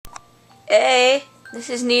Hey, this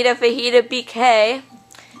is Nita Fajita BK, and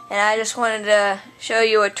I just wanted to show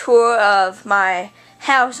you a tour of my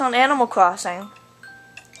house on Animal Crossing.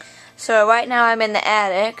 So right now I'm in the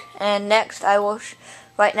attic, and next I will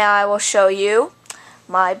show you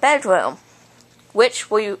my bedroom, which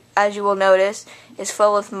as you will notice, is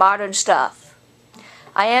full of modern stuff.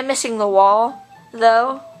 I am missing the wall,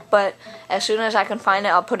 though, but as soon as I can find it,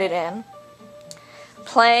 I'll put it in.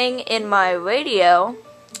 Playing in my radio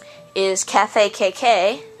is Cafe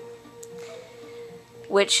KK,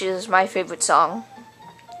 which is my favorite song.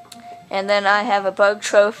 And then I have a bug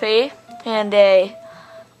trophy and a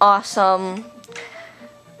awesome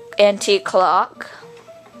antique clock.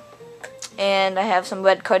 And I have some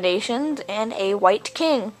red carnations and a white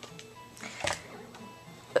king.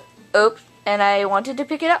 Oops, and I wanted to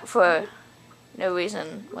pick it up for no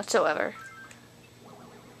reason whatsoever.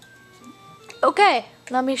 Okay,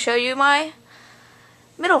 let me show you my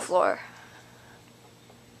middle floor.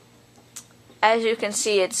 As you can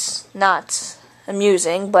see, it's not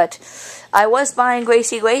amusing, but I was buying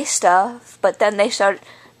Gracie Grace stuff, but then they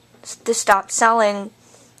stopped selling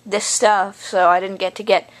this stuff, so I didn't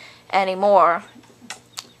get any more.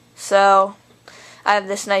 So I have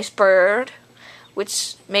this nice bird,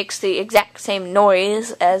 which makes the exact same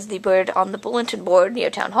noise as the bird on the bulletin board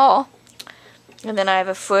near Town Hall. And then I have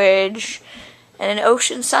a fridge and an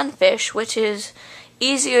ocean sunfish, which is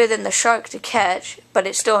easier than the shark to catch, but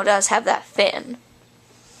it still does have that fin.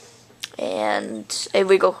 And a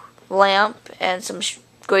Regal lamp and some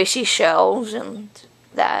Gracie shells and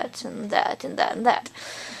that and that and that and that.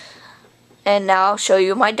 And now I'll show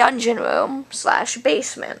you my dungeon room /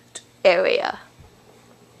 basement area.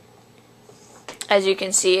 As you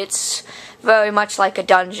can see, it's very much like a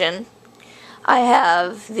dungeon. I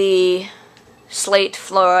have the slate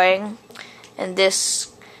flooring and this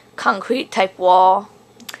concrete type wall,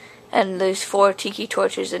 and there's 4 tiki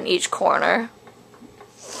torches in each corner.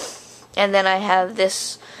 And then I have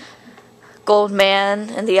this gold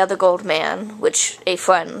man and the other gold man, which a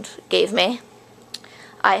friend gave me.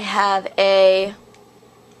 I have a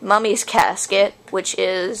mummy's casket, which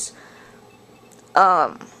is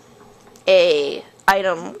a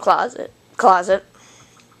item closet.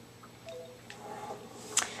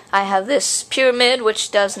 I have this pyramid,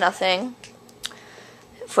 which does nothing,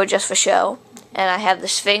 just for show. And I have the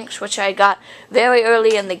Sphinx, which I got very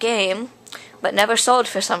early in the game, but never sold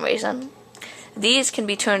for some reason. These can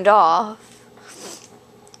be turned off,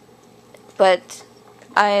 but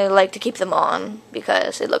I like to keep them on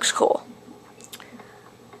because it looks cool.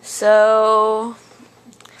 So,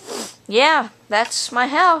 yeah, that's my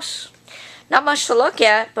house. Not much to look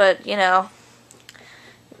at, but, you know,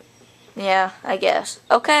 yeah, I guess.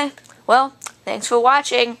 Okay, well, thanks for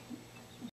watching.